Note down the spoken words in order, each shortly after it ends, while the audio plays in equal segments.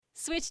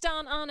Switched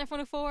on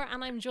F104,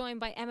 and I'm joined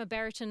by Emma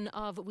Brereton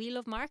of We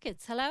Love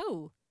Markets.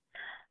 Hello.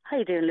 How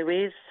you doing,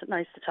 Louise?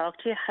 Nice to talk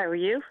to you. How are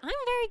you? I'm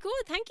very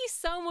good. Thank you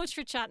so much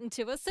for chatting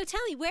to us. So tell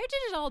me, where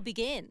did it all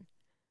begin?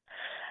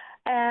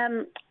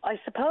 I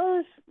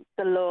suppose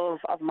the love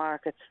of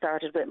markets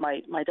started with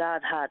my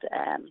dad had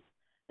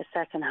a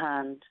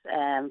second-hand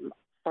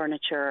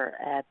furniture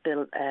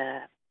built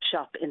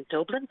shop in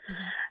Dublin.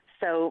 Mm-hmm.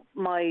 So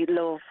my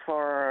love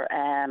for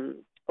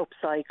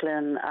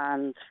upcycling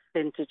and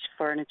vintage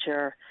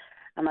furniture,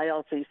 and I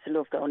also used to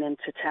love going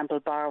into Temple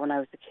Bar when I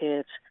was a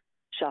kid,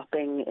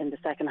 shopping in the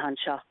second-hand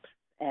shops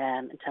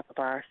in Temple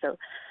Bar. So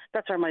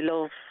that's where my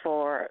love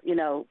for,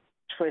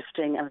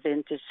 thrifting and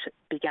vintage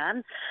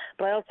began.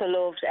 But I also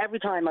loved, every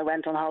time I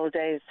went on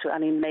holidays to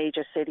any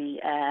major city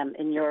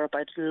in Europe,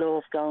 I'd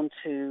love going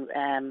to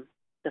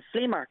the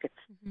flea markets.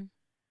 Mm-hmm.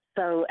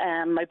 So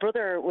my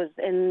brother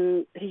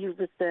he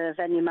was the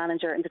venue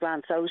manager in the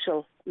Grand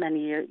Social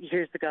many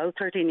years ago,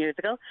 13 years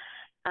ago,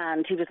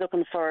 and he was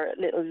looking for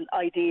little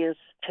ideas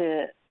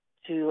to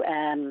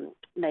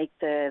make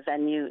the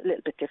venue a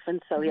little bit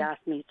different. So he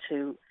asked me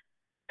to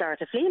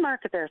start a flea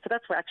market there. So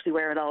that's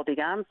where it all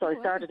began. So I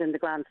started in the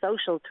Grand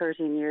Social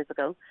 13 years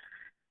ago.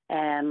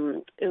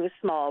 It was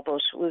small, but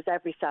it was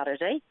every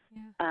Saturday.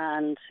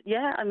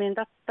 Yeah. And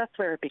that's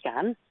where it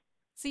began.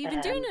 So you've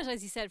been doing it,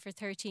 as you said, for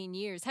 13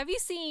 years. Have you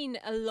seen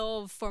a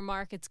love for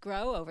markets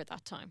grow over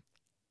that time?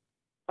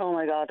 Oh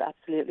my God,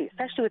 absolutely.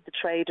 Especially with the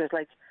traders.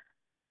 Like,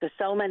 there's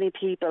so many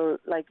people,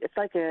 like, it's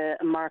like a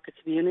market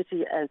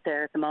community out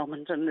there at the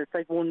moment, and it's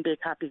like one big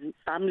happy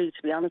family,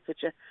 to be honest with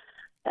you.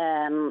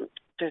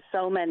 There's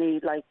so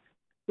many, like,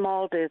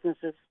 small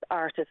businesses,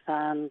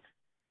 artisans,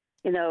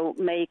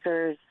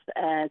 makers,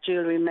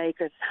 jewellery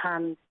makers,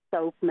 hand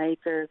soap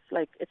makers.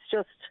 Like, it's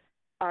just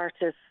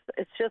artists.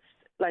 It's just,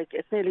 like,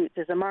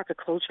 there's a market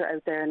culture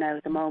out there now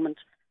at the moment.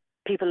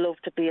 People love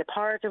to be a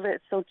part of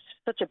it. It's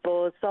such a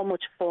buzz, so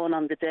much fun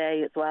on the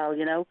day as well,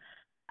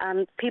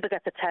 And people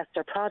get to test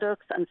their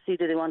products and see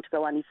do they want to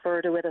go any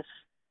further with it.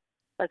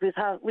 Like,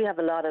 we have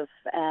a lot of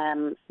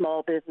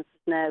small businesses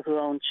now who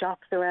own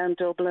shops around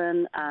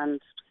Dublin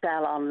and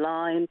sell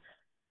online.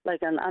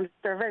 Like, and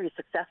they're very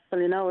successful,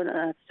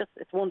 and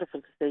it's wonderful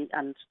to see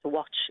and to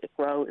watch it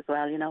grow as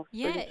well,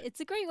 Yeah,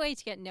 it's a great way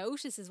to get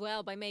noticed as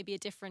well by maybe a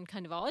different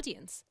kind of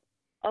audience.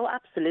 Oh,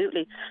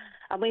 absolutely.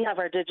 And we have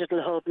our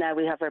digital hub now.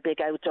 We have our big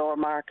outdoor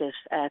market.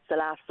 It's the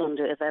last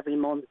Sunday of every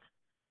month.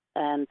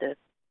 And the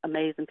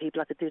amazing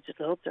people at the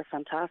digital hubs are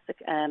fantastic.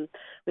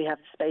 We have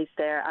space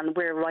there, and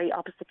we're right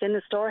opposite in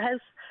the storehouse.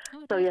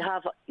 Oh, so you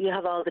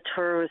have all the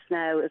tourists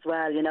now as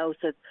well,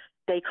 so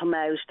they come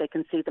out, they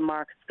can see the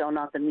markets going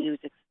on, the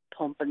music's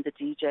pumping, the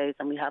DJs,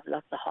 and we have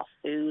lots of hot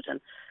food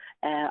and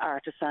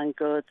artisan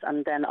goods,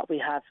 and then we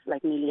have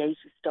like nearly 80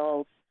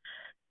 stalls.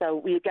 So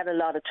we get a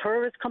lot of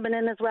tourists coming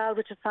in as well,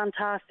 which is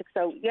fantastic.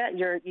 So yeah,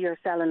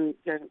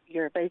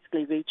 you're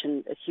basically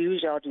reaching a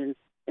huge audience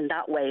in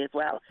that way as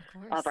well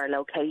of our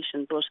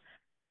location. But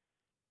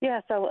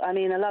yeah, so I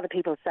mean, a lot of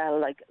people sell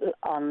like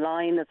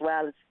online as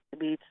well.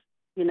 We,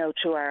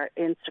 through our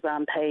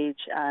Instagram page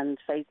and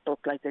Facebook,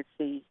 like they'd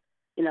see,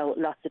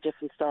 lots of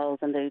different stalls,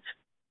 and they'd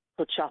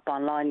put shop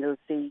online. They'll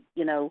see,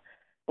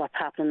 what's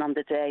happening on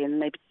the day, and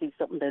maybe see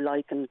something they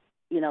like, and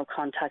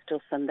contact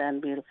us, and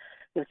then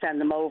we'll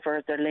send them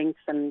over their links,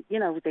 and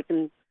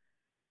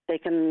they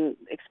can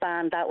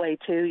expand that way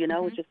too,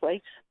 which is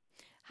great.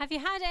 Have you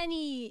had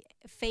any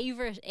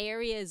favourite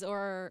areas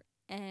or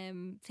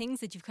things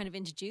that you've kind of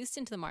introduced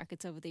into the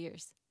markets over the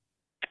years?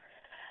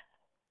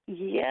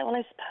 Yeah, well,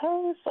 I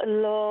suppose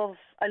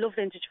I love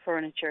vintage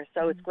furniture,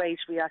 so it's great.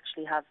 We have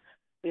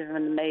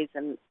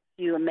an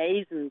few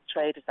amazing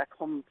traders that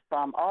come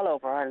from all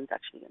over Ireland,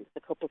 actually. And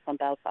there's a couple from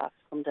Belfast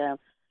come down,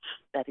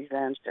 Betty's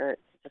Lounge. They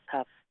just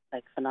have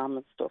like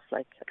phenomenal stuff.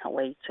 Like, I can't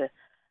wait to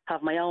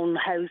have my own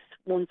house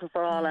once and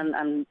for all,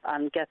 and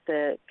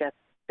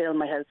build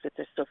my house with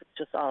their stuff. It's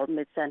just all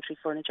mid-century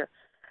furniture.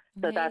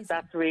 So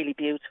that's really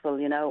beautiful,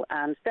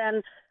 And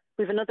then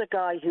we've another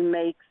guy who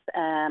makes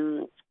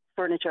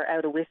furniture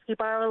out of whiskey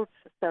barrels.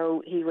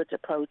 So he would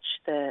approach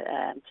the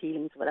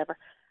Teelings or whatever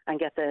and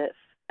get the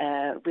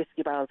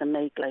whiskey barrels and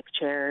make like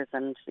chairs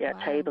and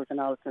tables and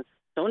all. It's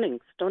stunning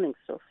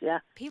stuff, yeah.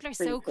 People are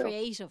so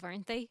creative,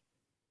 aren't they?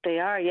 They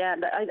are, yeah.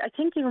 I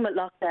think even with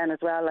lockdown as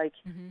well, like,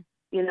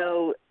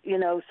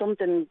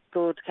 something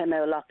good came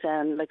out of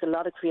lockdown. Like, a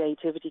lot of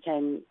creativity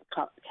came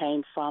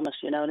from it,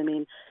 you know what I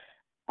mean?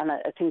 And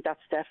I think that's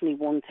definitely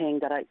one thing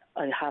that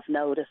I have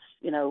noticed,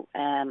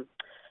 I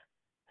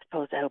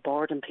suppose out of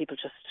boredom, people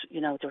just, they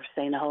were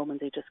staying at home and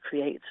they just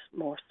create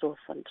more stuff.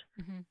 And,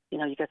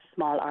 you get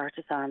small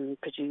artisan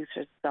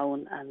producers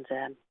going, and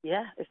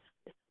it's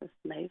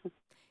amazing.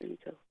 It's really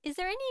cool. Is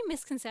there any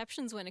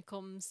misconceptions when it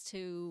comes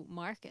to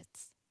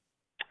markets?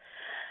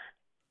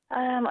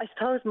 I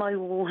suppose my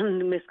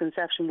one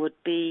misconception would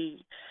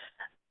be,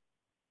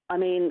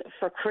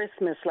 for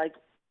Christmas, like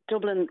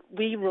Dublin,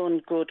 we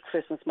run good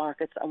Christmas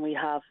markets, and we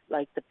have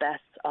like the best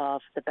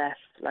of the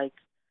best, like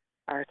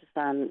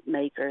artisan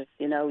makers.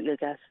 You'll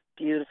get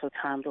beautiful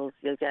candles,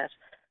 you'll get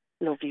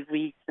lovely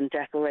wreaths and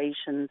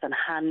decorations and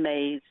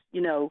handmade,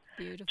 Beautiful.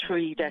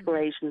 tree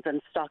decorations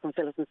and stocking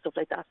fillers and stuff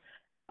like that.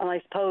 And I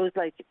suppose,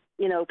 like,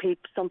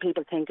 some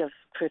people think of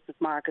Christmas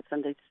markets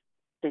and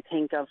they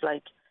think of,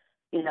 like,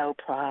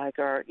 Prague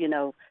or,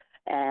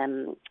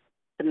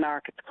 the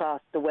markets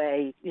across the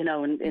way,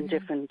 in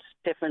different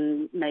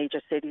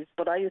major cities.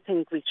 But I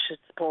think we should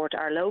support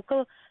our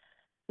local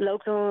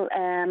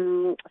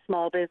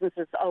small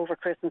businesses over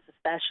Christmas,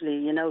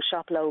 especially.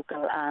 Shop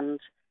local, and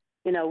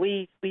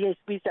we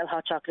sell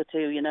hot chocolate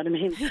too. You know what I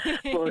mean?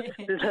 But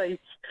like,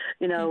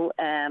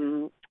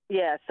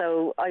 yeah.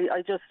 So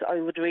I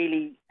would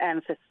really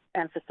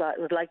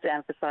would like to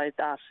emphasize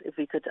that if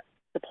we could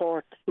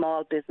support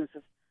small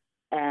businesses,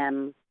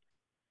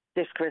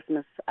 this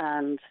Christmas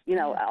and,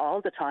 all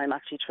the time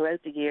actually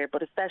throughout the year,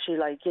 but especially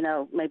like,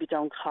 maybe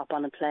don't hop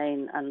on a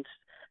plane and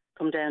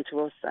come down to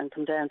us and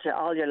come down to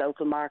all your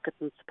local markets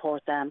and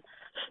support them,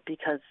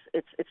 because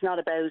it's not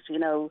about,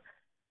 the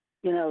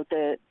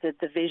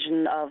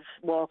vision of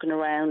walking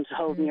around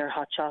holding your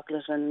hot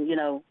chocolate and,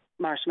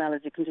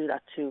 marshmallows. You can do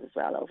that too as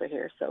well over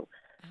here. So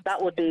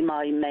that would be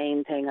my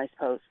main thing, I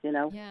suppose,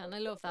 Yeah, and I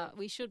love that.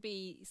 We should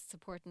be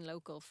supporting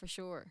local for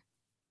sure.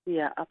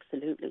 Yeah,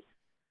 absolutely.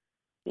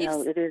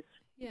 It is.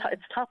 Yeah.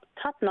 It's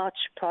top-notch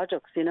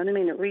products, you know what I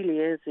mean? It really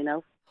is,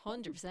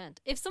 100%.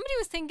 If somebody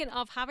was thinking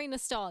of having a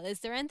stall, is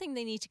there anything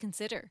they need to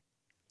consider?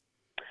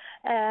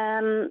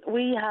 Our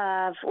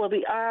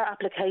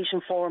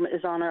application form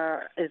is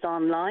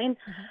online.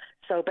 Mm-hmm.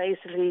 So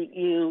basically,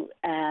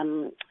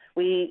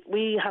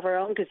 we have our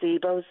own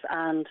gazebos,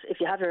 and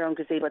if you have your own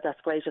gazebo,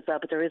 that's great as well.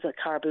 But there is a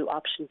car boot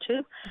option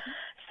too. Mm-hmm.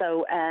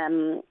 So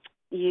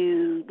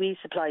we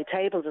supply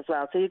tables as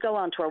well. So you go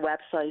onto our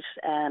website,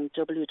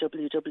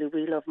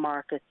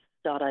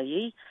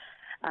 www.welovemarkets.ie,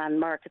 and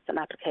markets and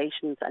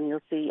applications, and you'll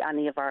see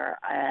any of our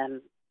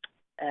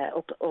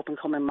up and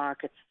coming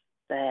markets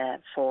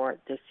for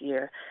this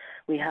year.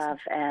 We have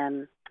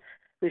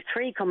we've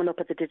 3 coming up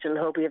at the Digital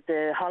Hub. We have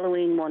the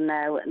Halloween one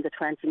now on the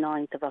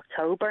 29th of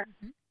October,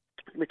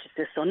 which is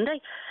this Sunday.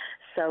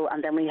 So,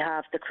 and then we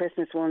have the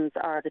Christmas ones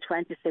are the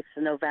 26th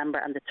of November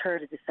and the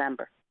 3rd of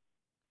December.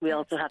 We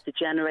also have the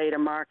Generator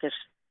Market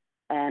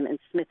in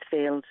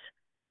Smithfield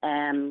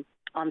on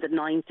the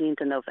 19th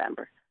of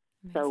November.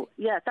 Amazing. So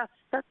yeah,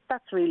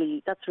 that's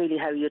really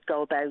how you'd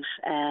go about,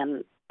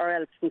 or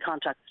else you can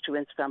contact us through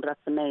Instagram. But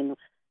that's the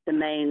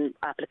main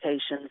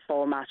application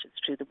format is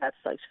through the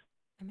website.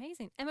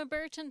 Amazing, Emma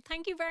Brereton.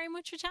 Thank you very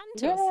much for chatting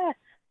to us. Yeah,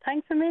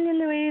 thanks a million,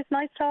 Louise.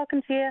 Nice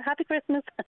talking to you. Happy Christmas.